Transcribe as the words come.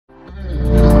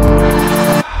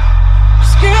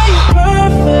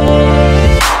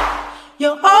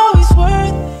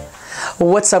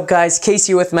What's up guys,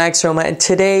 Casey with Maxaroma, and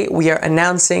today we are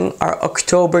announcing our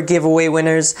October giveaway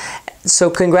winners. So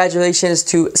congratulations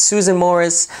to Susan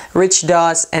Morris, Rich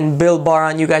Doss, and Bill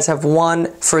Baron. You guys have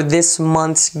won for this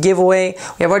month's giveaway.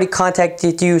 We have already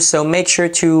contacted you, so make sure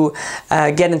to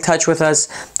get in touch with us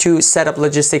to set up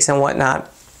logistics and whatnot.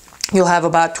 You'll have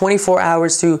about 24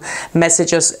 hours to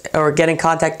message us or get in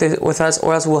contact with us,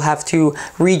 or else we'll have to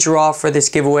redraw for this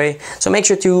giveaway. So make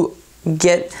sure to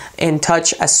get in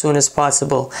touch as soon as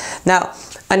possible. Now,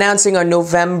 announcing our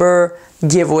November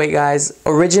giveaway, guys.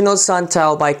 Original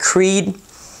Santal by Creed,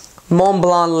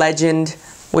 Montblanc Legend,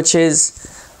 which is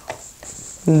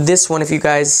this one. If you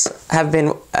guys have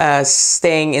been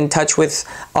staying in touch with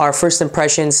our first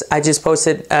impressions, I just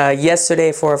posted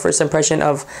yesterday for our first impression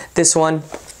of this one.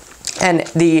 And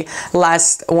the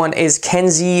last one is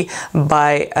Kensie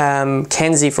by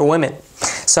Kensie for Women.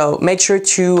 So make sure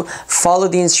to follow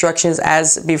the instructions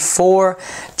as before.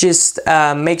 Just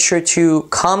make sure to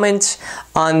comment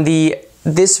on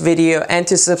this video and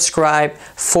to subscribe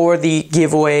for the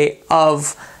giveaway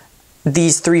of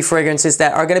these 3 fragrances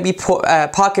that are going to be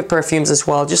pocket perfumes as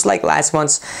well, just like last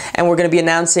month's, and we're going to be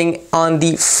announcing on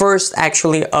the 1st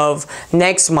actually of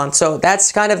next month. So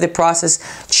that's kind of the process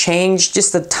changed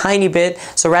just a tiny bit.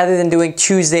 So rather than doing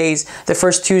Tuesdays, the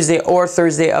first Tuesday or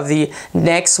Thursday of the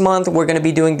next month, we're going to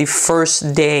be doing the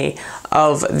first day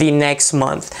of the next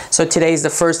month. So today is the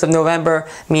 1st of November,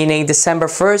 meaning December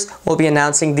 1st, we'll be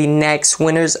announcing the next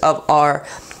winners of our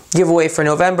giveaway for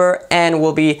November, and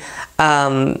we'll be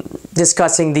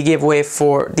discussing the giveaway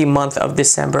for the month of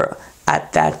December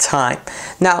at that time.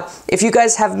 Now, if you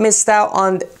guys have missed out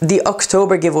on the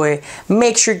October giveaway,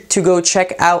 make sure to go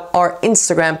check out our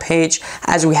Instagram page,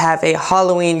 as we have a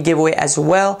Halloween giveaway as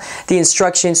well. The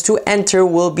instructions to enter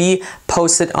will be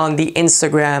posted on the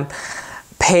Instagram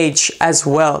page as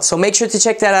well, so make sure to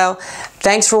check that out.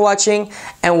 Thanks for watching,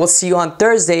 and we'll see you on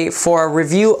Thursday for a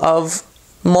review of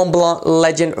Montblanc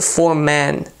Legend for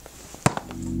Men.